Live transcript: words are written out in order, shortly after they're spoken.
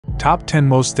Top 10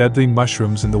 Most Deadly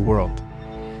Mushrooms in the World.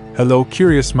 Hello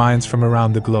curious minds from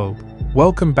around the globe.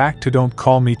 Welcome back to Don't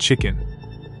Call Me Chicken.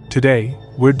 Today,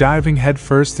 we're diving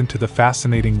headfirst into the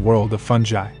fascinating world of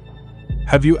fungi.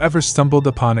 Have you ever stumbled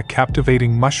upon a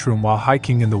captivating mushroom while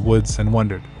hiking in the woods and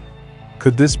wondered,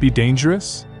 could this be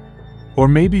dangerous? Or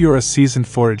maybe you're a seasoned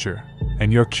forager,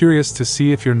 and you're curious to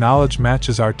see if your knowledge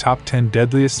matches our top 10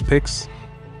 deadliest picks?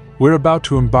 We're about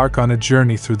to embark on a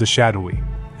journey through the shadowy,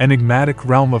 enigmatic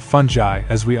realm of fungi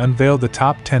as we unveil the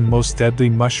top 10 most deadly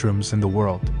mushrooms in the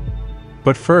world.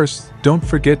 But first, don't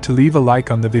forget to leave a like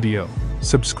on the video,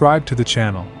 subscribe to the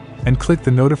channel, and click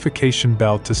the notification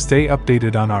bell to stay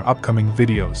updated on our upcoming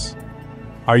videos.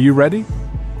 Are you ready?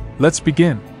 Let's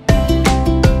begin!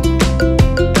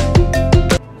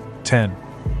 10.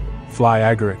 Fly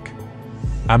agaric.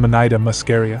 Amanita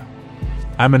muscaria.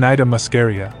 Amanita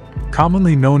muscaria,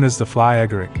 commonly known as the fly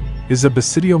agaric, is a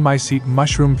basidiomycete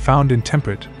mushroom found in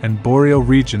temperate and boreal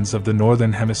regions of the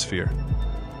northern hemisphere.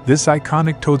 This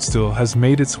iconic toadstool has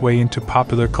made its way into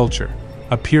popular culture,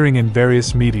 appearing in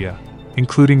various media,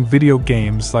 including video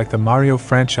games like the Mario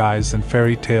franchise and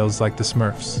fairy tales like the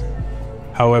Smurfs.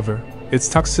 However, its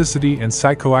toxicity and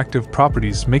psychoactive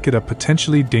properties make it a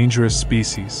potentially dangerous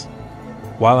species.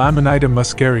 While Amanita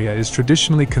muscaria is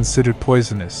traditionally considered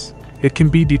poisonous, it can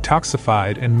be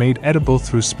detoxified and made edible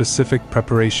through specific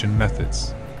preparation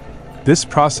methods. This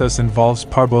process involves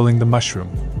parboiling the mushroom,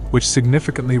 which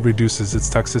significantly reduces its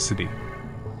toxicity.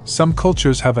 Some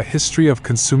cultures have a history of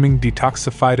consuming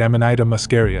detoxified Amanita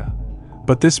muscaria,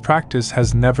 but this practice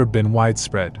has never been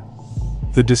widespread.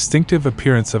 The distinctive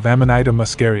appearance of Amanita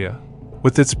muscaria,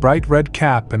 with its bright red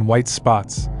cap and white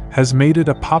spots, has made it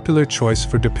a popular choice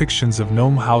for depictions of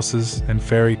gnome houses and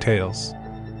fairy tales.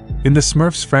 In the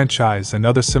Smurfs franchise and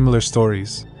other similar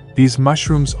stories, these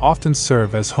mushrooms often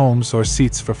serve as homes or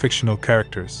seats for fictional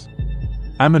characters.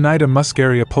 Amanita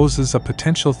muscaria poses a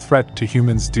potential threat to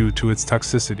humans due to its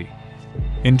toxicity.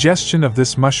 Ingestion of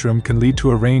this mushroom can lead to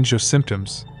a range of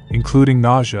symptoms, including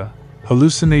nausea,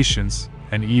 hallucinations,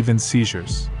 and even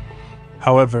seizures.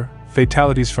 However,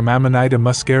 fatalities from Amanita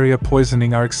muscaria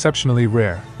poisoning are exceptionally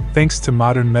rare, thanks to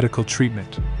modern medical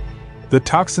treatment. The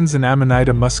toxins in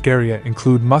Amanita muscaria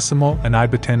include muscimol and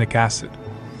ibotenic acid.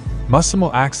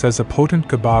 Muscimol acts as a potent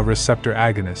GABA receptor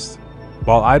agonist,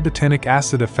 while ibotenic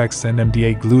acid affects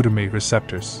NMDA glutamate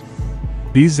receptors.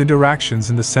 These interactions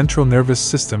in the central nervous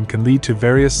system can lead to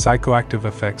various psychoactive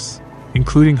effects,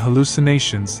 including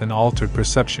hallucinations and altered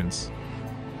perceptions.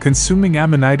 Consuming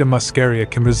Amanita muscaria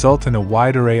can result in a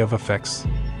wide array of effects,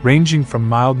 ranging from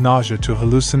mild nausea to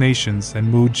hallucinations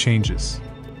and mood changes.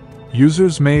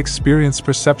 Users may experience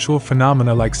perceptual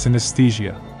phenomena like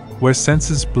synesthesia, where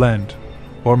senses blend,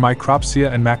 or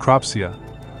micropsia and macropsia,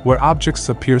 where objects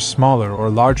appear smaller or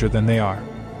larger than they are.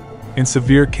 In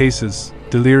severe cases,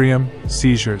 delirium,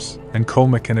 seizures, and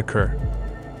coma can occur.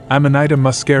 Amanita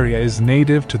muscaria is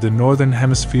native to the northern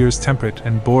hemisphere's temperate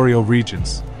and boreal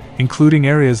regions, including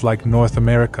areas like North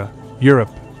America,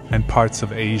 Europe, and parts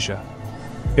of Asia.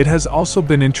 It has also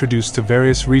been introduced to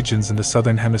various regions in the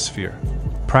southern hemisphere,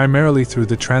 primarily through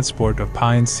the transport of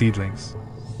pine seedlings.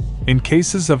 In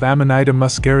cases of Amanita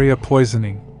muscaria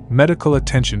poisoning, medical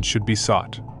attention should be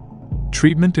sought.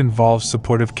 Treatment involves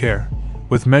supportive care,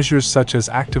 with measures such as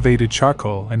activated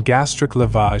charcoal and gastric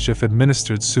lavage if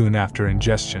administered soon after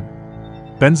ingestion.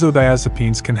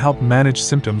 Benzodiazepines can help manage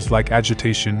symptoms like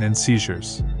agitation and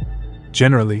seizures.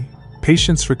 Generally,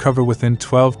 patients recover within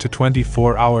 12 to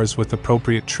 24 hours with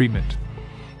appropriate treatment.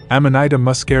 Amanita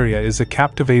muscaria is a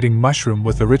captivating mushroom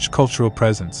with a rich cultural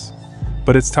presence,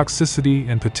 but its toxicity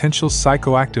and potential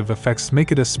psychoactive effects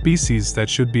make it a species that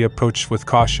should be approached with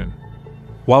caution.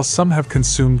 While some have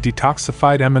consumed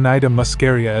detoxified Amanita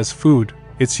muscaria as food,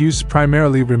 its use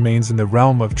primarily remains in the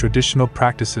realm of traditional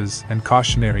practices and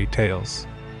cautionary tales.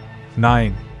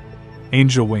 9.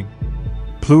 Angel wing.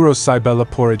 Pleurocypella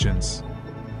porigens.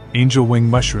 Angel wing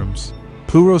mushrooms,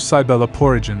 Pleurocypella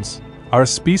porigens, are a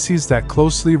species that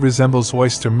closely resembles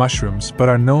oyster mushrooms but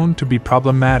are known to be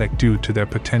problematic due to their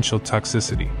potential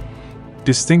toxicity.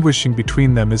 Distinguishing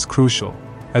between them is crucial,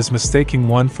 as mistaking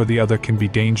one for the other can be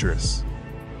dangerous.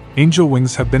 Angel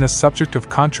wings have been a subject of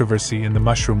controversy in the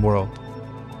mushroom world.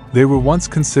 They were once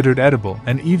considered edible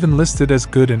and even listed as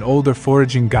good in older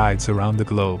foraging guides around the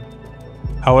globe.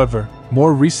 However,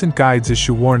 more recent guides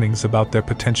issue warnings about their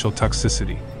potential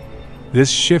toxicity. This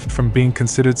shift from being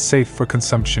considered safe for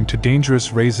consumption to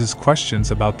dangerous raises questions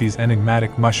about these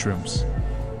enigmatic mushrooms.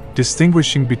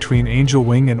 Distinguishing between angel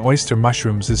wing and oyster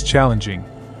mushrooms is challenging,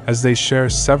 as they share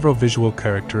several visual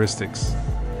characteristics.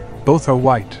 Both are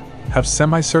white, have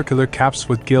semicircular caps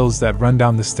with gills that run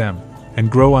down the stem,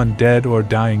 and grow on dead or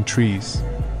dying trees.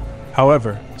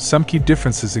 However, some key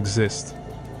differences exist.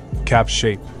 Cap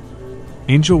shape.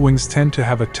 Angel wings tend to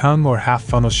have a tongue or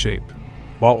half-funnel shape,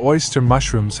 while oyster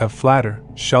mushrooms have flatter,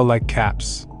 shell-like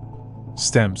caps.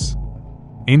 Stems.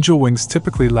 Angel wings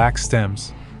typically lack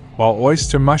stems, while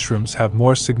oyster mushrooms have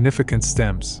more significant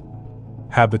stems.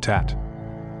 Habitat.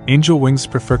 Angel wings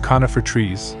prefer conifer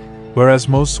trees, whereas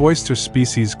most oyster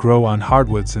species grow on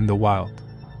hardwoods in the wild.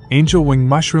 Angel wing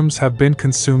mushrooms have been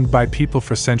consumed by people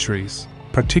for centuries,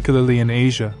 particularly in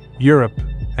Asia, Europe,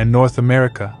 and North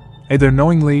America, either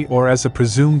knowingly or as a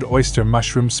presumed oyster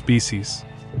mushroom species.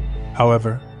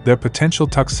 However, their potential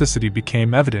toxicity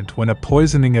became evident when a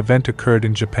poisoning event occurred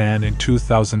in Japan in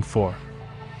 2004.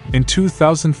 In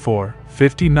 2004,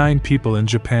 59 people in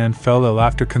Japan fell ill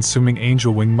after consuming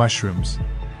angel wing mushrooms,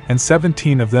 and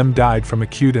 17 of them died from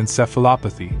acute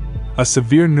encephalopathy, a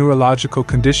severe neurological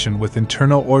condition with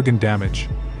internal organ damage,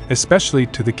 especially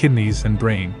to the kidneys and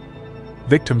brain.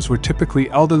 Victims were typically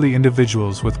elderly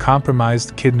individuals with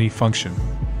compromised kidney function.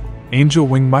 Angel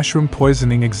wing mushroom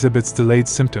poisoning exhibits delayed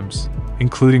symptoms,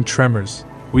 including tremors,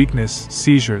 weakness,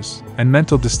 seizures, and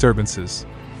mental disturbances,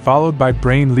 followed by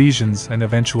brain lesions and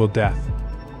eventual death.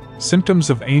 Symptoms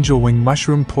of angel wing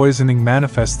mushroom poisoning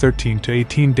manifest 13 to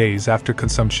 18 days after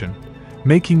consumption,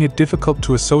 making it difficult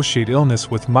to associate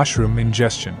illness with mushroom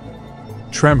ingestion.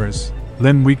 Tremors,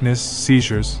 limb weakness,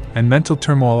 seizures, and mental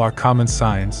turmoil are common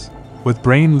signs, with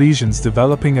brain lesions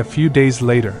developing a few days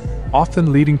later,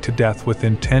 often leading to death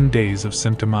within 10 days of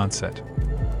symptom onset.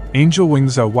 Angel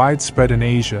wings are widespread in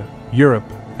Asia, Europe,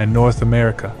 and North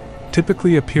America,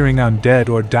 typically appearing on dead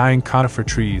or dying conifer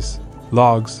trees,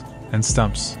 logs, and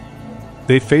stumps.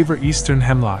 They favor eastern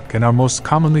hemlock and are most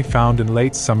commonly found in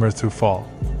late summer through fall.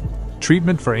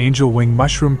 Treatment for angel wing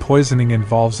mushroom poisoning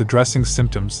involves addressing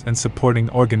symptoms and supporting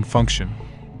organ function.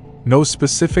 No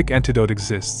specific antidote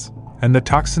exists, and the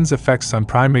toxin's effects on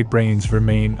primate brains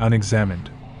remain unexamined.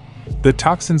 The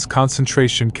toxin's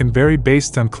concentration can vary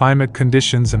based on climate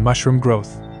conditions and mushroom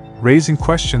growth, raising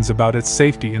questions about its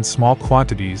safety in small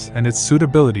quantities and its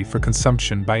suitability for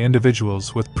consumption by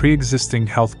individuals with pre-existing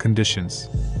health conditions.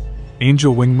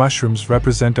 Angel wing mushrooms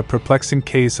represent a perplexing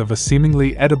case of a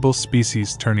seemingly edible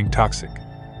species turning toxic.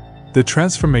 The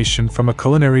transformation from a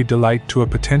culinary delight to a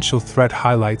potential threat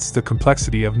highlights the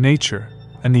complexity of nature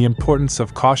and the importance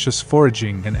of cautious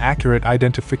foraging and accurate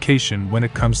identification when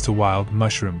it comes to wild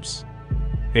mushrooms.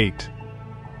 8.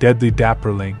 Deadly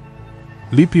dapperling.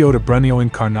 Lepiota brennio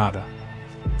incarnata.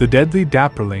 The deadly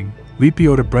dapperling,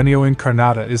 Lepiota brennio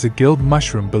incarnata, is a gilled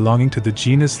mushroom belonging to the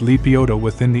genus Lepiota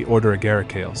within the order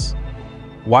Agaricales.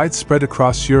 Widespread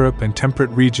across Europe and temperate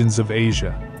regions of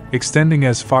Asia, extending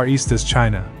as far east as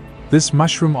China, this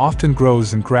mushroom often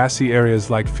grows in grassy areas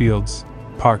like fields,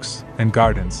 parks, and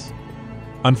gardens.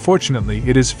 Unfortunately,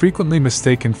 it is frequently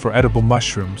mistaken for edible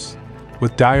mushrooms,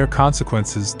 with dire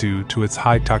consequences due to its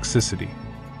high toxicity.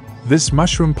 This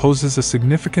mushroom poses a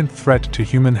significant threat to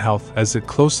human health as it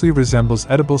closely resembles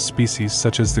edible species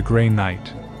such as the gray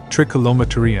knight,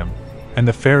 Tricholomaterium, and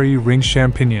the fairy ring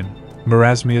champignon,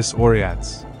 Marasmius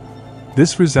aureatus.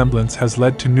 This resemblance has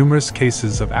led to numerous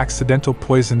cases of accidental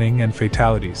poisoning and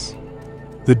fatalities.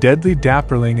 The deadly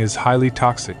dapperling is highly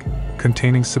toxic,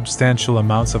 containing substantial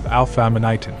amounts of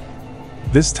alpha-amanitin.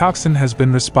 This toxin has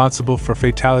been responsible for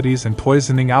fatalities and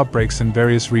poisoning outbreaks in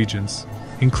various regions,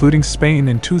 including Spain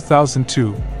in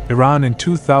 2002, Iran in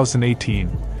 2018,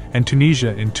 and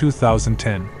Tunisia in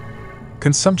 2010.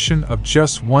 Consumption of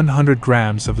just 100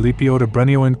 grams of Lepiota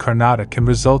brennio incarnata can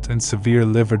result in severe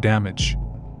liver damage.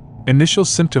 Initial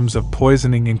symptoms of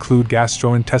poisoning include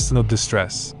gastrointestinal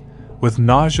distress, with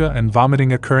nausea and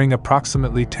vomiting occurring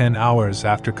approximately 10 hours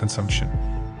after consumption.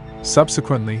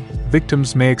 Subsequently,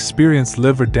 victims may experience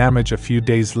liver damage a few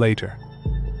days later.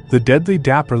 The deadly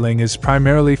dapperling is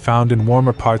primarily found in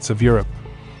warmer parts of Europe,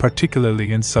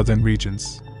 particularly in southern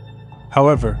regions.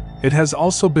 However, it has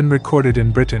also been recorded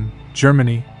in Britain,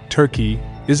 Germany, Turkey,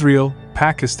 Israel,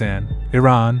 Pakistan,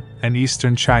 Iran, and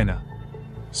eastern China.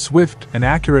 Swift and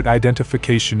accurate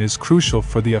identification is crucial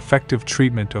for the effective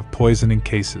treatment of poisoning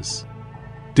cases.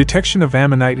 Detection of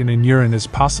amanitin in urine is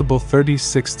possible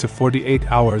 36 to 48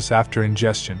 hours after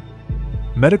ingestion.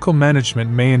 Medical management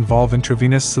may involve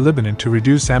intravenous silibinin to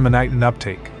reduce amanitin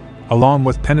uptake, along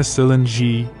with penicillin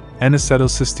G,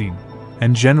 N-acetylcysteine,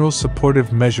 and general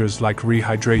supportive measures like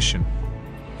rehydration.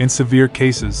 In severe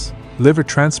cases, liver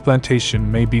transplantation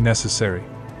may be necessary.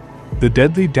 The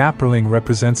deadly dapperling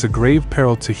represents a grave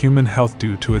peril to human health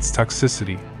due to its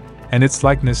toxicity and its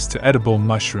likeness to edible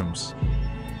mushrooms.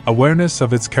 Awareness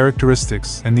of its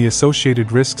characteristics and the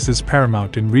associated risks is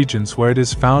paramount in regions where it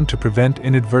is found to prevent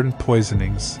inadvertent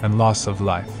poisonings and loss of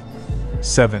life.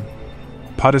 7.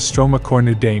 Potastroma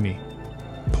cornudemi.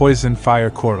 Poison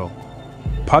fire coral.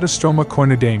 Potastroma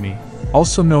cornudemi,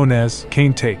 also known as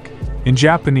cane take in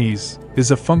Japanese,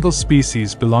 is a fungal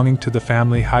species belonging to the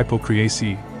family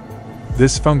Hypocreaceae.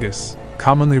 This fungus,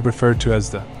 commonly referred to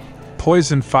as the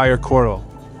poison fire coral,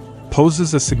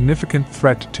 poses a significant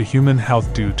threat to human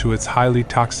health due to its highly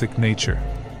toxic nature.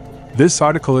 This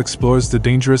article explores the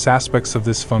dangerous aspects of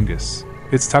this fungus,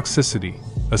 its toxicity,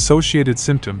 associated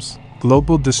symptoms,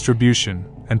 global distribution,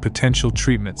 and potential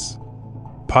treatments.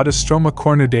 Potastroma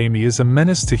cornudemi is a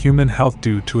menace to human health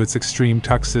due to its extreme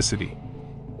toxicity.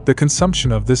 The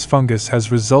consumption of this fungus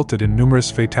has resulted in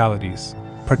numerous fatalities,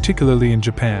 particularly in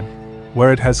Japan,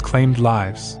 where it has claimed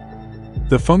lives.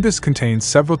 The fungus contains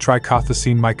several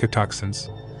trichothecene mycotoxins,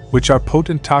 which are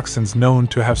potent toxins known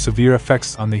to have severe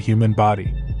effects on the human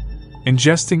body.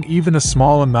 Ingesting even a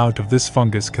small amount of this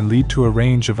fungus can lead to a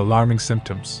range of alarming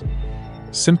symptoms.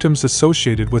 Symptoms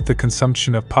associated with the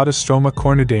consumption of Potastroma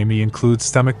cornudemi include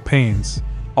stomach pains,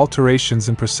 alterations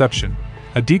in perception,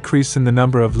 a decrease in the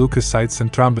number of leukocytes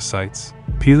and thrombocytes,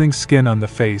 peeling skin on the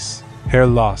face, hair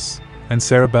loss, and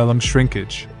cerebellum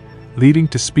shrinkage, leading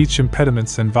to speech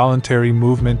impediments and voluntary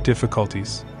movement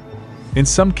difficulties. In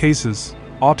some cases,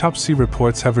 autopsy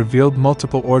reports have revealed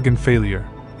multiple organ failure,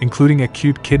 including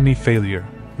acute kidney failure,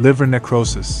 liver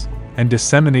necrosis, and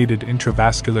disseminated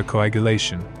intravascular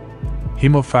coagulation.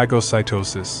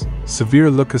 Hemophagocytosis, severe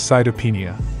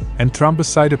leukocytopenia, and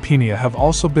thrombocytopenia have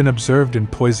also been observed in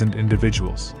poisoned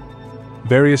individuals.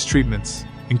 Various treatments,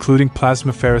 including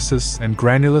plasmapheresis and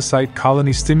granulocyte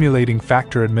colony stimulating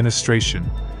factor administration,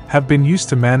 have been used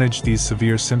to manage these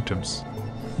severe symptoms.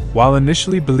 While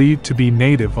initially believed to be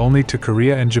native only to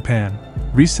Korea and Japan,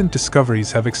 recent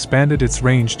discoveries have expanded its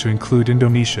range to include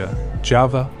Indonesia,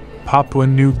 Java, Papua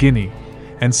New Guinea,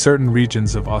 and certain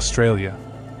regions of Australia.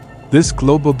 This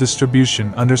global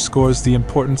distribution underscores the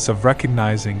importance of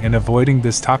recognizing and avoiding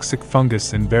this toxic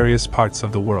fungus in various parts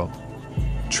of the world.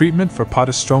 Treatment for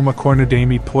Potastroma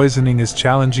cornudemi poisoning is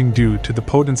challenging due to the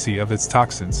potency of its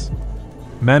toxins.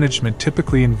 Management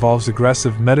typically involves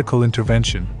aggressive medical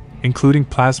intervention, including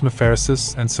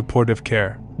plasmapheresis and supportive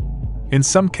care. In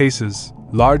some cases,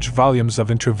 large volumes of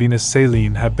intravenous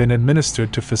saline have been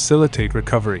administered to facilitate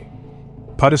recovery.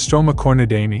 Potastroma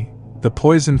cornudemi, the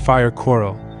poison fire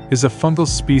coral, is a fungal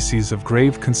species of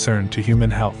grave concern to human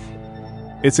health.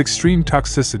 Its extreme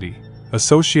toxicity,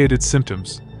 associated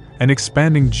symptoms, and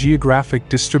expanding geographic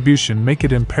distribution make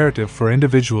it imperative for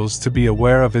individuals to be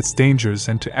aware of its dangers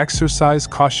and to exercise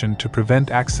caution to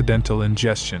prevent accidental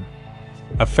ingestion.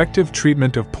 Effective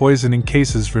treatment of poisoning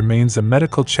cases remains a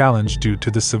medical challenge due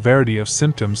to the severity of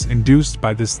symptoms induced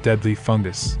by this deadly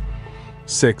fungus.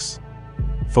 6.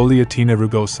 Pholiatina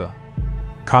rugosa.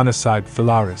 Conicide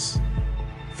filaris.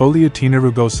 Pholiatina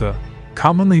rugosa,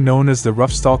 commonly known as the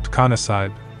rough-stalked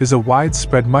conicide, is a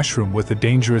widespread mushroom with a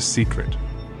dangerous secret.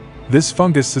 This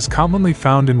fungus is commonly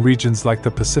found in regions like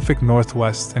the Pacific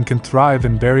Northwest and can thrive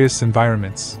in various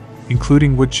environments,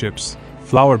 including wood chips,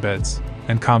 flower beds,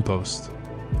 and compost.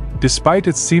 Despite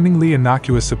its seemingly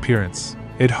innocuous appearance,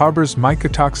 it harbors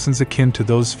mycotoxins akin to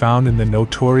those found in the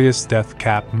notorious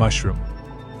deathcap mushroom.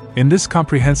 In this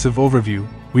comprehensive overview,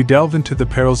 we delve into the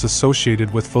perils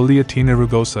associated with Pholiatina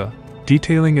rugosa,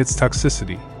 detailing its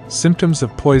toxicity, symptoms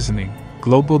of poisoning,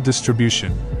 global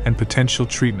distribution, and potential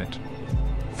treatment.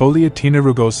 Pholiatina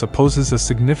rugosa poses a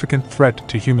significant threat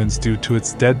to humans due to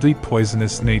its deadly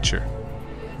poisonous nature.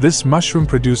 This mushroom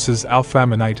produces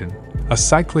alpha-amanitin, a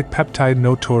cyclic peptide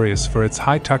notorious for its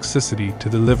high toxicity to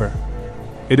the liver.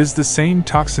 It is the same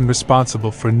toxin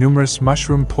responsible for numerous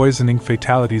mushroom poisoning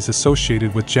fatalities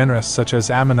associated with genera such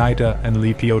as Amanita and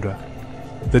Lepiota.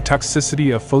 The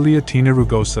toxicity of Pholiatina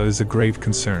rugosa is a grave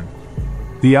concern.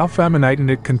 The alpha-amanitin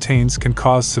it contains can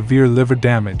cause severe liver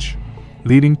damage,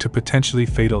 leading to potentially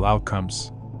fatal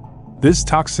outcomes. This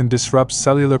toxin disrupts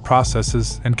cellular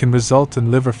processes and can result in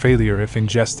liver failure if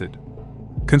ingested.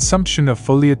 Consumption of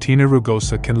Pholiatina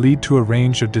rugosa can lead to a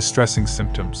range of distressing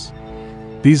symptoms.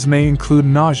 These may include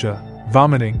nausea,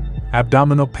 vomiting,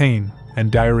 abdominal pain,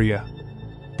 and diarrhea.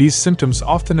 These symptoms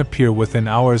often appear within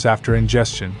hours after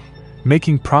ingestion,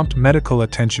 making prompt medical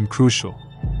attention crucial.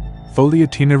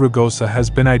 Pholiatina rugosa has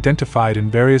been identified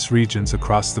in various regions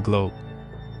across the globe.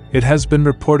 It has been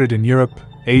reported in Europe,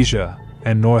 Asia,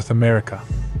 and North America.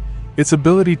 Its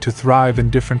ability to thrive in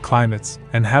different climates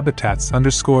and habitats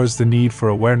underscores the need for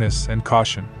awareness and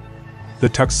caution. The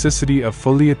toxicity of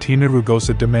Pholiatina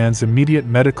rugosa demands immediate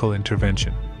medical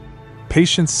intervention.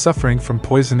 Patients suffering from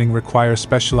poisoning require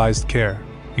specialized care,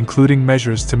 including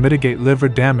measures to mitigate liver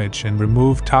damage and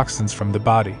remove toxins from the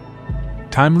body.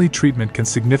 Timely treatment can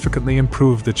significantly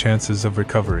improve the chances of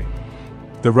recovery.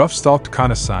 The rough-stalked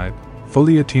conocide,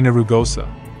 Pholiatina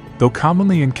rugosa, though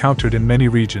commonly encountered in many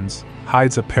regions,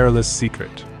 hides a perilous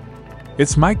secret.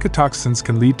 Its mycotoxins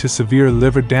can lead to severe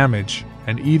liver damage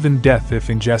and even death if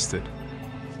ingested.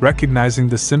 Recognizing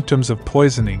the symptoms of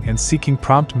poisoning and seeking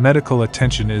prompt medical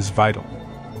attention is vital.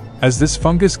 As this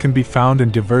fungus can be found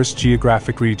in diverse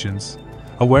geographic regions,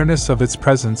 awareness of its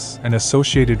presence and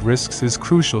associated risks is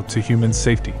crucial to human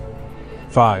safety.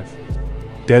 5.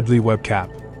 Deadly webcap.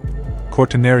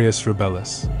 Cortinarius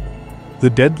rubellus.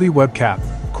 The deadly webcap,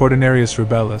 Cortinarius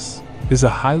rubellus, is a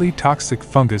highly toxic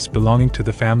fungus belonging to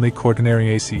the family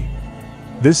Cortinariaceae.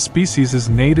 This species is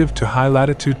native to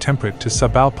high-latitude temperate to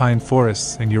subalpine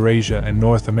forests in Eurasia and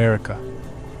North America.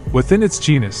 Within its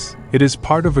genus, it is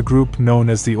part of a group known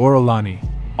as the orellani,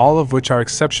 all of which are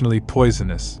exceptionally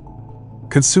poisonous.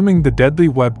 Consuming the deadly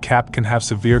webcap can have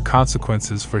severe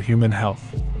consequences for human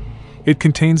health. It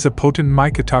contains a potent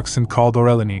mycotoxin called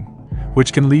orellani,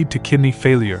 which can lead to kidney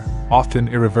failure, often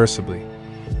irreversibly.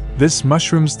 This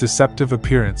mushroom's deceptive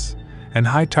appearance and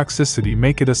high toxicity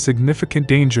make it a significant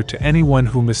danger to anyone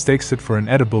who mistakes it for an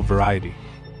edible variety.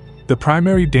 The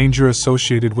primary danger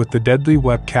associated with the deadly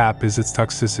webcap is its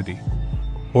toxicity.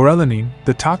 Orellani,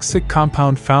 the toxic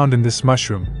compound found in this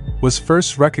mushroom, was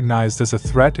first recognized as a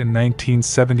threat in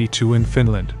 1972 in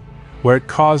Finland, where it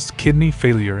caused kidney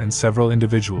failure in several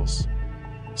individuals.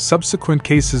 Subsequent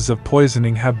cases of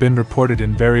poisoning have been reported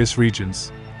in various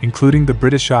regions, including the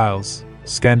British Isles,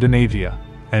 Scandinavia,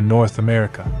 and North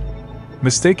America.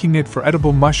 Mistaking it for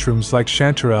edible mushrooms like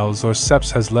chanterelles or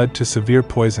ceps has led to severe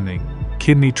poisoning,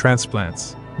 kidney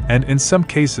transplants, and in some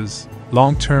cases,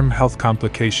 long-term health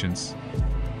complications.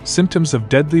 Symptoms of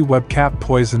deadly webcap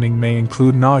poisoning may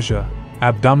include nausea,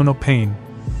 abdominal pain,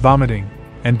 vomiting,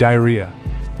 and diarrhea,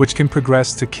 which can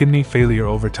progress to kidney failure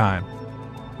over time.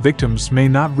 Victims may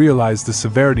not realize the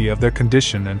severity of their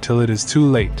condition until it is too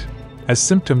late, as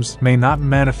symptoms may not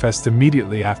manifest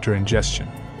immediately after ingestion.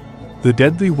 The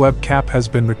deadly webcap has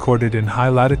been recorded in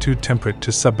high-latitude temperate to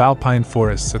subalpine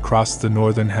forests across the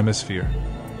northern hemisphere.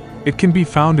 It can be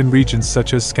found in regions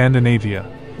such as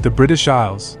Scandinavia, the British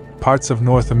Isles, parts of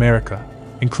North America,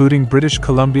 including British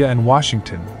Columbia and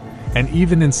Washington, and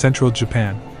even in central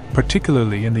Japan,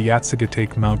 particularly in the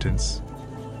Yatsugate Mountains.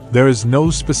 There is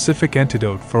no specific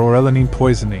antidote for orellani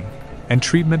poisoning, and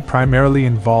treatment primarily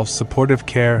involves supportive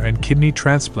care and kidney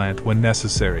transplant when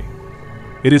necessary.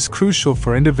 It is crucial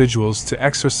for individuals to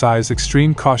exercise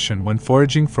extreme caution when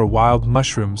foraging for wild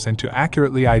mushrooms and to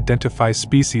accurately identify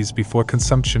species before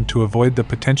consumption to avoid the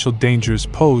potential dangers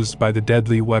posed by the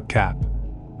deadly webcap.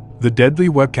 The deadly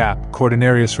webcap,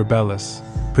 Cortinarius rubellus,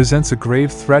 presents a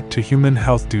grave threat to human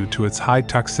health due to its high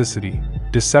toxicity,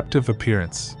 deceptive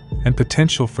appearance, and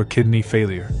potential for kidney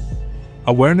failure.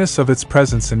 Awareness of its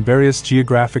presence in various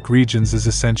geographic regions is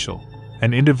essential,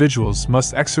 and individuals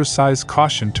must exercise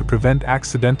caution to prevent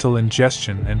accidental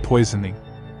ingestion and poisoning.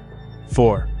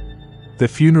 4. The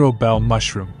funeral bell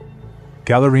mushroom,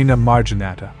 Galerina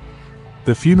marginata.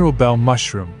 The funeral bell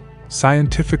mushroom,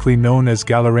 scientifically known as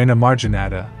Galerina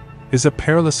marginata, is a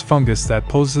perilous fungus that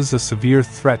poses a severe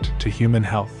threat to human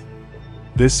health.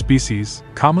 This species,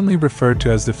 commonly referred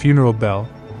to as the funeral bell,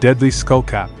 deadly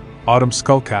skullcap, autumn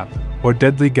skullcap, or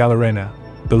deadly galerina,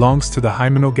 belongs to the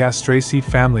Hymenogasteraceae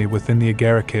family within the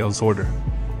agaric order.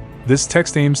 This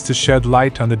text aims to shed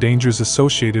light on the dangers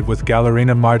associated with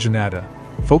Galerina marginata,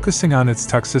 focusing on its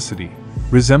toxicity,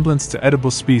 resemblance to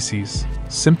edible species,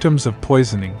 symptoms of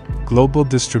poisoning, global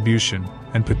distribution,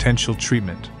 and potential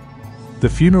treatment. The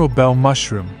funeral bell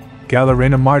mushroom,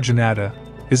 Galerina marginata,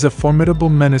 is a formidable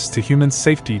menace to human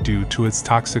safety due to its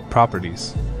toxic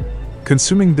properties.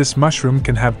 Consuming this mushroom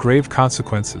can have grave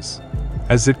consequences,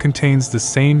 as it contains the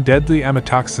same deadly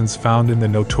amatoxins found in the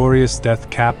notorious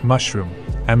deathcap mushroom,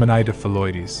 Amanita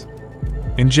phalloides.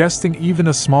 Ingesting even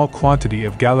a small quantity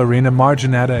of Galerina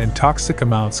marginata in toxic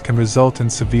amounts can result in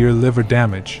severe liver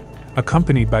damage,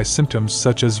 accompanied by symptoms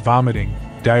such as vomiting,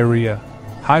 diarrhea,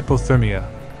 hypothermia,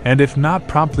 and if not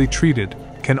promptly treated,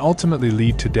 can ultimately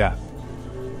lead to death.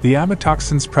 The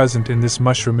amatoxins present in this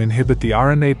mushroom inhibit the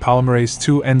RNA polymerase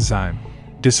II enzyme,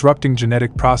 disrupting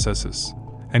genetic processes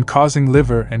and causing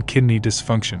liver and kidney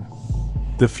dysfunction.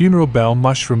 The funeral bell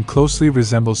mushroom closely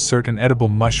resembles certain edible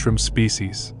mushroom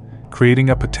species, creating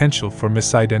a potential for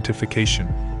misidentification.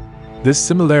 This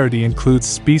similarity includes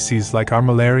species like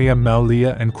Armillaria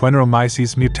mellea and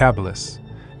Queneromyces mutabilis,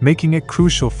 making it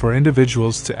crucial for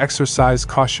individuals to exercise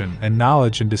caution and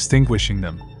knowledge in distinguishing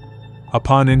them.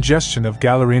 Upon ingestion of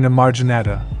galerina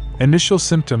marginata, initial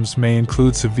symptoms may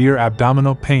include severe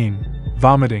abdominal pain,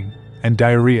 vomiting, and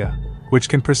diarrhea, which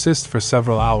can persist for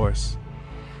several hours.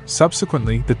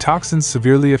 Subsequently, the toxins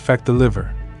severely affect the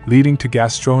liver, leading to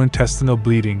gastrointestinal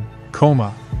bleeding,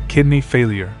 coma, kidney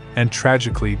failure, and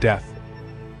tragically death.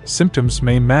 Symptoms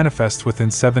may manifest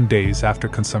within 7 days after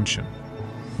consumption.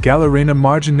 Galerina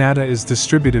marginata is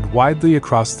distributed widely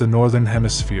across the Northern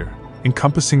Hemisphere,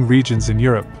 encompassing regions in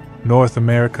Europe, North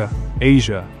America,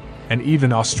 Asia, and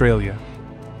even Australia.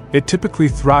 It typically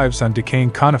thrives on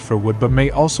decaying conifer wood but may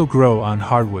also grow on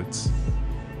hardwoods.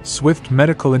 Swift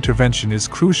medical intervention is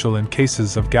crucial in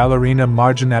cases of galerina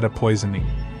marginata poisoning.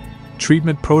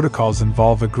 Treatment protocols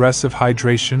involve aggressive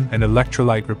hydration and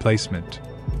electrolyte replacement.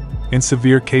 In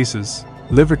severe cases,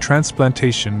 liver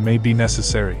transplantation may be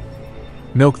necessary.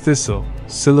 Milk thistle,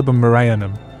 Silybum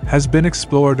murrayinum, has been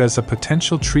explored as a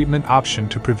potential treatment option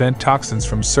to prevent toxins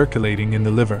from circulating in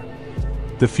the liver.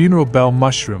 The funeral bell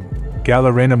mushroom,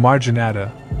 Galerina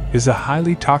marginata, is a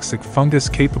highly toxic fungus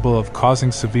capable of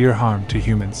causing severe harm to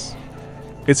humans.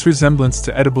 Its resemblance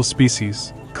to edible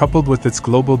species, coupled with its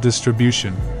global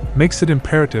distribution, makes it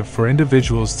imperative for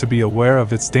individuals to be aware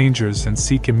of its dangers and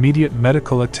seek immediate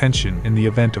medical attention in the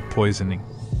event of poisoning.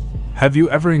 Have you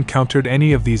ever encountered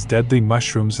any of these deadly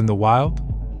mushrooms in the wild?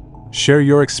 Share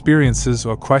your experiences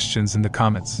or questions in the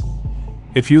comments.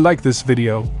 If you like this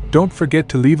video, don't forget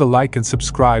to leave a like and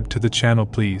subscribe to the channel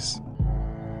please.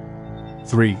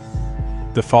 3.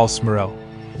 The false morel.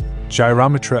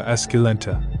 Gyrometra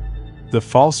esculenta. The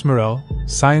false morel,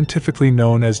 scientifically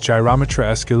known as Gyrometra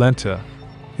esculenta,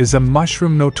 is a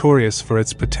mushroom notorious for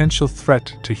its potential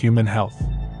threat to human health.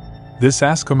 This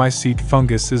ascomycete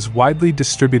fungus is widely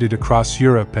distributed across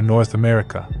Europe and North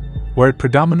America, where it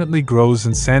predominantly grows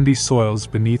in sandy soils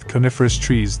beneath coniferous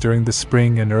trees during the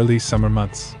spring and early summer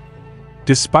months.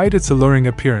 Despite its alluring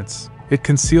appearance, it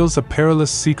conceals a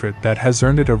perilous secret that has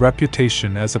earned it a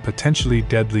reputation as a potentially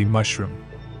deadly mushroom.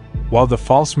 While the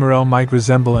false morel might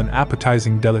resemble an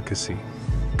appetizing delicacy,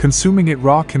 consuming it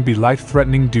raw can be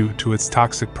life-threatening due to its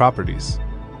toxic properties.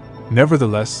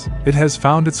 Nevertheless, it has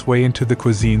found its way into the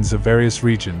cuisines of various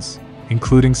regions,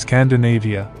 including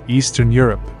Scandinavia, Eastern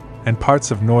Europe, and parts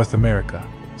of North America,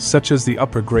 such as the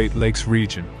Upper Great Lakes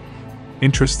region.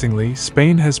 Interestingly,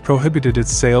 Spain has prohibited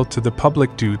its sale to the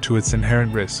public due to its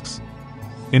inherent risks.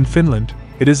 In Finland,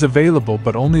 it is available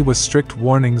but only with strict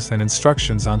warnings and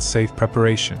instructions on safe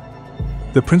preparation.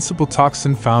 The principal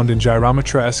toxin found in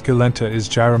Gyrometra esculenta is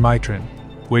gyrometrin,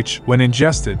 which, when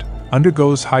ingested,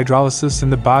 undergoes hydrolysis in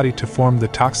the body to form the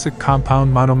toxic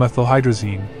compound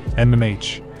monomethylhydrazine,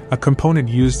 MMH, a component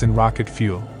used in rocket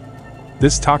fuel.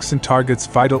 This toxin targets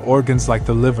vital organs like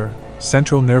the liver,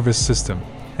 central nervous system,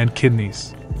 and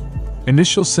kidneys.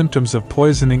 Initial symptoms of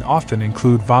poisoning often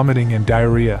include vomiting and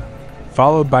diarrhea,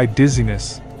 followed by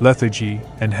dizziness, lethargy,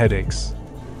 and headaches.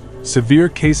 Severe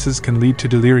cases can lead to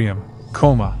delirium,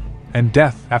 coma, and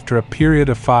death after a period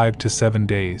of 5 to 7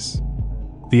 days.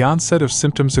 The onset of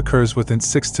symptoms occurs within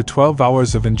 6 to 12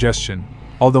 hours of ingestion,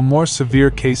 although more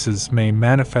severe cases may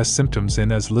manifest symptoms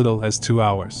in as little as 2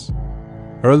 hours.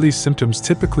 Early symptoms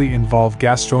typically involve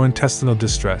gastrointestinal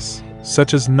distress,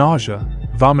 such as nausea,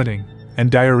 vomiting,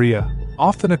 and diarrhea,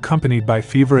 often accompanied by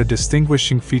fever, a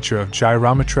distinguishing feature of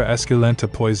Gyrometra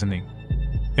esculenta poisoning.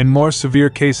 In more severe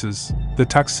cases, the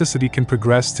toxicity can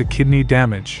progress to kidney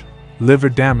damage, liver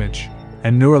damage,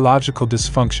 and neurological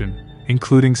dysfunction,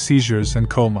 including seizures and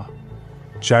coma.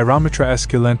 Gyrometra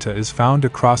esculenta is found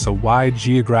across a wide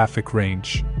geographic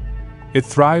range. It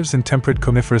thrives in temperate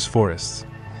coniferous forests,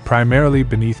 primarily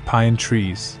beneath pine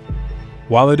trees.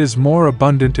 While it is more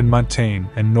abundant in montane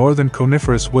and northern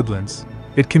coniferous woodlands,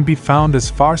 it can be found as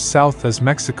far south as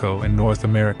Mexico and North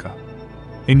America.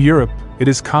 In Europe, it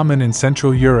is common in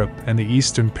Central Europe and the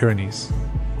Eastern Pyrenees.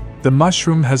 The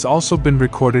mushroom has also been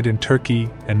recorded in Turkey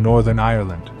and Northern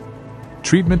Ireland.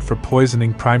 Treatment for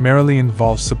poisoning primarily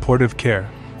involves supportive care,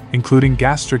 including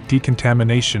gastric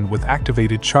decontamination with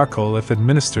activated charcoal if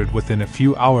administered within a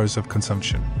few hours of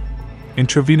consumption.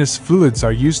 Intravenous fluids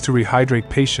are used to rehydrate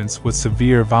patients with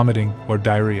severe vomiting or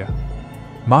diarrhea.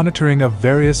 Monitoring of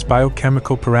various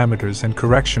biochemical parameters and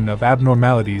correction of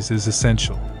abnormalities is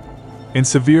essential. In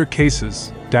severe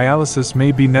cases, dialysis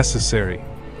may be necessary,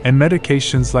 and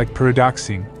medications like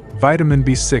pyridoxine, vitamin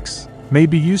B6, may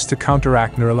be used to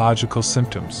counteract neurological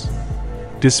symptoms.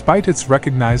 Despite its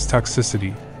recognized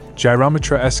toxicity,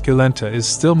 Gyrometra esculenta is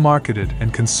still marketed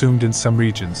and consumed in some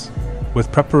regions,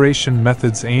 with preparation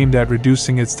methods aimed at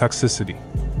reducing its toxicity.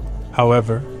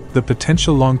 However, the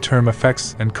potential long-term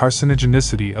effects and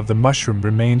carcinogenicity of the mushroom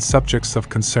remain subjects of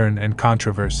concern and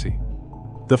controversy.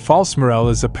 The false morel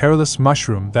is a perilous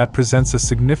mushroom that presents a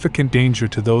significant danger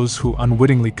to those who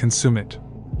unwittingly consume it.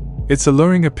 Its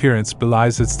alluring appearance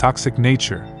belies its toxic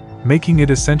nature, making it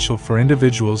essential for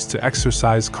individuals to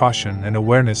exercise caution and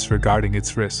awareness regarding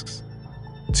its risks.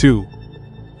 2.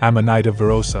 Amanita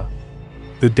virosa.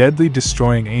 The deadly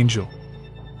destroying angel.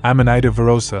 Amanita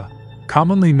virosa,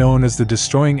 commonly known as the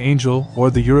destroying angel or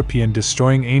the European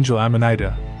destroying angel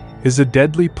Amanita, is a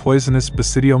deadly poisonous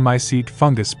basidiomycete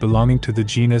fungus belonging to the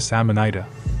genus Amanita.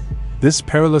 This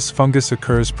perilous fungus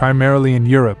occurs primarily in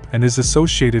Europe and is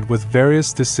associated with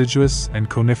various deciduous and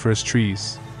coniferous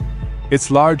trees. Its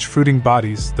large fruiting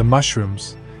bodies, the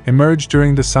mushrooms, emerge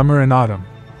during the summer and autumn,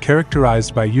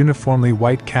 characterized by uniformly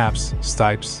white caps,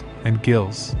 stipes, and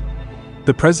gills.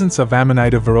 The presence of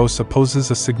Amanita virosa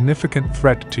poses a significant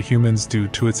threat to humans due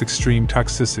to its extreme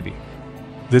toxicity.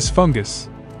 This fungus,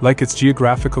 like its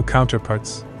geographical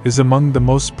counterparts, is among the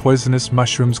most poisonous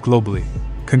mushrooms globally,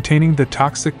 containing the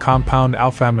toxic compound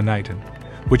alpha-amanitin,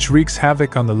 which wreaks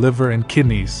havoc on the liver and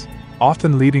kidneys,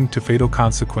 often leading to fatal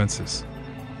consequences.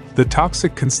 The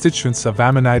toxic constituents of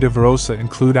Amanita virosa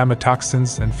include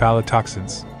amatoxins and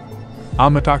phallotoxins.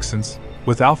 Amatoxins,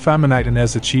 with alpha-amanitin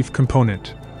as a chief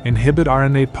component, inhibit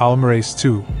RNA polymerase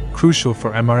II, crucial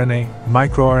for mRNA,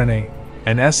 microRNA,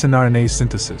 and siRNA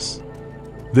synthesis.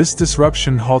 This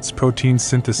disruption halts protein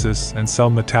synthesis and cell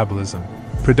metabolism,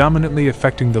 predominantly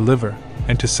affecting the liver,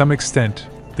 and to some extent,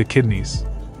 the kidneys.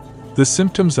 The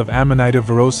symptoms of Amanita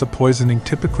virosa poisoning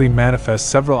typically manifest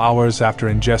several hours after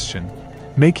ingestion,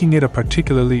 making it a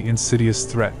particularly insidious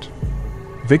threat.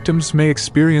 Victims may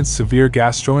experience severe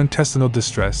gastrointestinal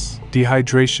distress,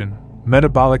 dehydration,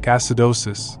 metabolic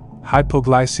acidosis,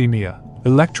 hypoglycemia,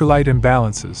 electrolyte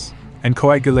imbalances, and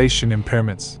coagulation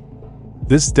impairments.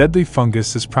 This deadly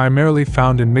fungus is primarily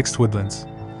found in mixed woodlands,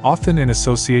 often in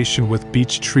association with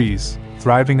beech trees,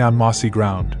 thriving on mossy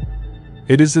ground.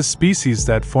 It is a species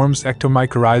that forms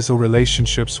ectomycorrhizal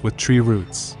relationships with tree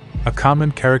roots, a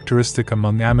common characteristic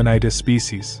among Amanita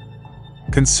species.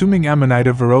 Consuming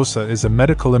Amanita virosa is a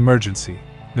medical emergency,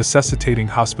 necessitating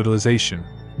hospitalization.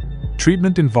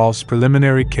 Treatment involves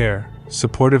preliminary care,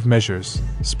 supportive measures,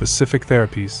 specific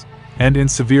therapies, and in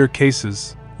severe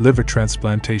cases, liver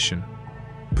transplantation.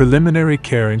 Preliminary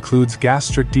care includes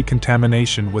gastric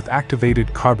decontamination with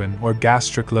activated carbon or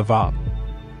gastric lavage.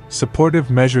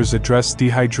 Supportive measures address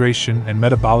dehydration and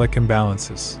metabolic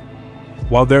imbalances.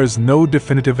 While there is no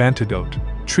definitive antidote,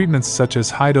 treatments such as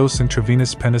high-dose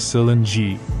intravenous penicillin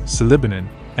G, silibinin,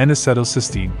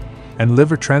 N-acetylcysteine, and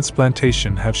liver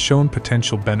transplantation have shown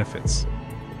potential benefits.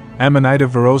 Amanita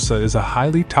virosa is a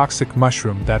highly toxic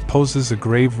mushroom that poses a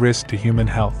grave risk to human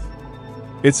health.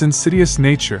 Its insidious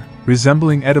nature,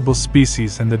 resembling edible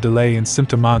species and the delay in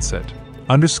symptom onset,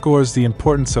 underscores the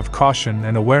importance of caution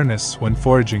and awareness when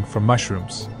foraging for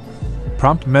mushrooms.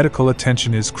 Prompt medical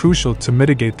attention is crucial to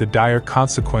mitigate the dire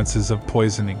consequences of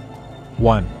poisoning.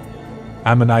 1.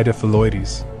 Amanita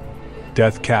phalloides.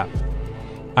 Deathcap.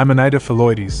 Amanita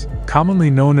phalloides, commonly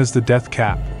known as the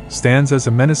deathcap, stands as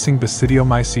a menacing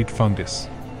basidiomycete fungus,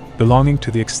 belonging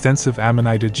to the extensive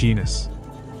Amanita genus.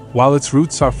 While its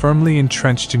roots are firmly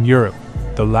entrenched in Europe,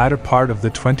 the latter part of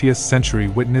the 20th century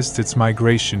witnessed its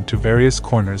migration to various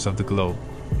corners of the globe.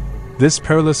 This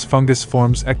perilous fungus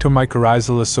forms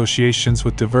ectomycorrhizal associations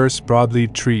with diverse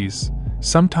broadleaf trees,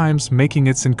 sometimes making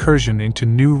its incursion into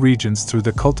new regions through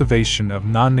the cultivation of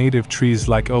non-native trees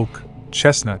like oak,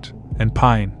 chestnut, and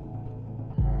pine.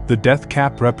 The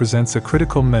deathcap represents a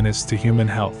critical menace to human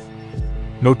health.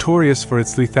 Notorious for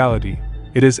its lethality,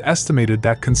 it is estimated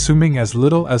that consuming as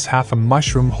little as half a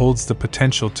mushroom holds the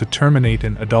potential to terminate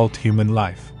an adult human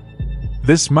life.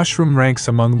 This mushroom ranks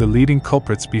among the leading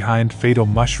culprits behind fatal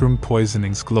mushroom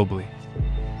poisonings globally.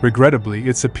 Regrettably,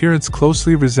 its appearance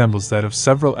closely resembles that of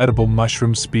several edible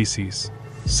mushroom species,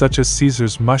 such as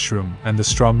Caesar's mushroom and the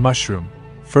straw mushroom,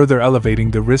 further elevating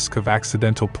the risk of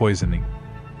accidental poisoning.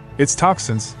 Its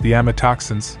toxins, the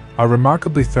amatoxins, are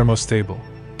remarkably thermostable,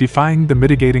 defying the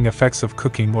mitigating effects of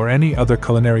cooking or any other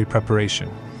culinary preparation.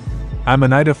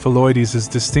 Amanita phalloides is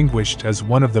distinguished as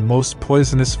one of the most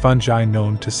poisonous fungi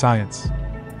known to science.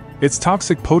 Its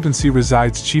toxic potency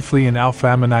resides chiefly in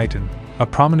alpha-amanitin, a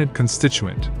prominent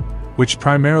constituent, which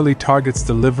primarily targets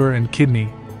the liver and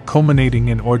kidney, culminating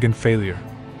in organ failure.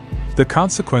 The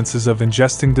consequences of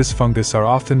ingesting this fungus are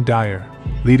often dire,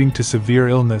 leading to severe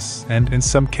illness and, in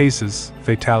some cases,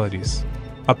 fatalities.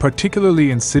 A particularly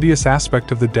insidious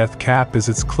aspect of the deathcap is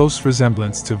its close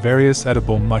resemblance to various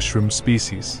edible mushroom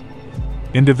species.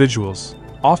 Individuals,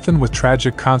 often with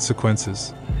tragic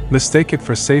consequences, mistake it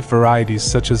for safe varieties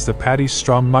such as the paddy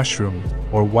straw mushroom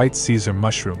or white Caesar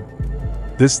mushroom.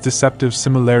 This deceptive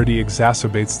similarity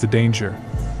exacerbates the danger,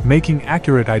 making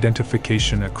accurate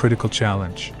identification a critical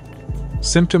challenge.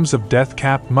 Symptoms of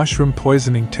deathcap mushroom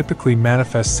poisoning typically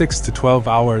manifest 6 to 12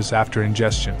 hours after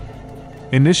ingestion.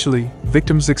 Initially,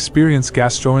 victims experience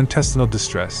gastrointestinal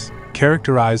distress,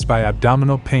 characterized by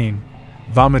abdominal pain,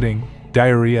 vomiting,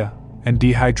 diarrhea, and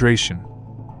dehydration.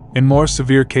 In more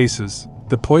severe cases,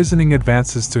 the poisoning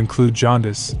advances to include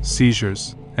jaundice,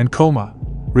 seizures, and coma,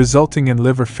 resulting in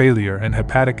liver failure and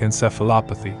hepatic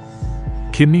encephalopathy.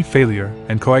 Kidney failure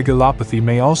and coagulopathy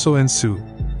may also ensue,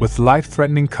 with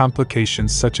life-threatening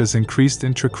complications such as increased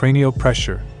intracranial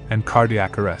pressure and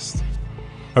cardiac arrest.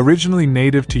 Originally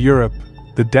native to Europe,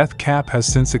 the deathcap has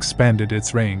since expanded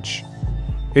its range.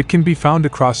 It can be found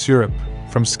across Europe,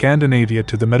 from Scandinavia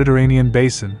to the Mediterranean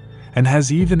basin, and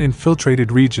has even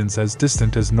infiltrated regions as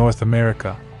distant as North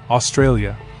America,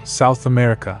 Australia, South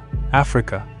America,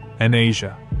 Africa, and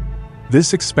Asia.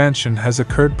 This expansion has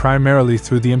occurred primarily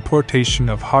through the importation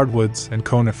of hardwoods and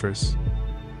conifers.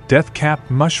 Deathcap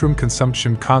mushroom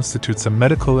consumption constitutes a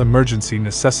medical emergency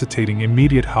necessitating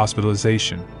immediate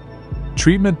hospitalization.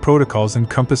 Treatment protocols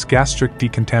encompass gastric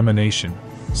decontamination,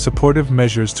 supportive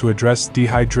measures to address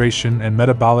dehydration and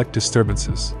metabolic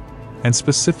disturbances, and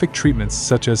specific treatments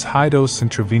such as high-dose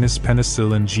intravenous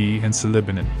penicillin G and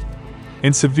silibinin.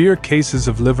 In severe cases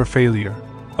of liver failure,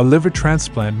 a liver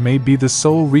transplant may be the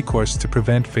sole recourse to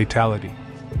prevent fatality.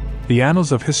 The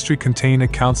annals of history contain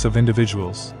accounts of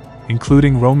individuals,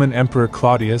 including Roman Emperor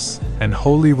Claudius and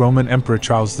Holy Roman Emperor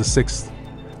Charles VI,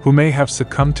 who may have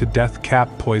succumbed to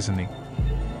deathcap poisoning.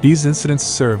 These incidents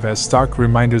serve as stark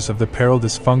reminders of the peril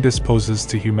this fungus poses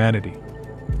to humanity.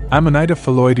 Amanita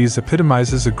phalloides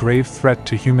epitomizes a grave threat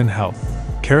to human health,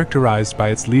 characterized by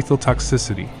its lethal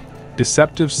toxicity,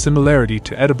 deceptive similarity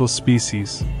to edible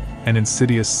species, and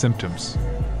insidious symptoms.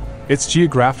 Its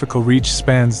geographical reach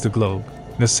spans the globe,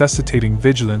 necessitating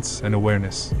vigilance and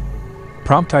awareness.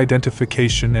 Prompt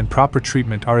identification and proper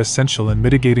treatment are essential in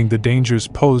mitigating the dangers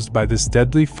posed by this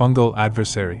deadly fungal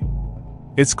adversary.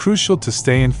 It's crucial to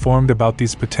stay informed about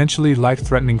these potentially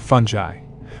life-threatening fungi,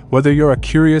 whether you're a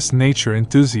curious nature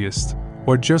enthusiast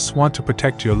or just want to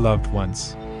protect your loved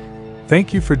ones.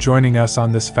 Thank you for joining us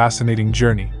on this fascinating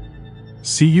journey.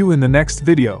 See you in the next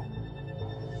video.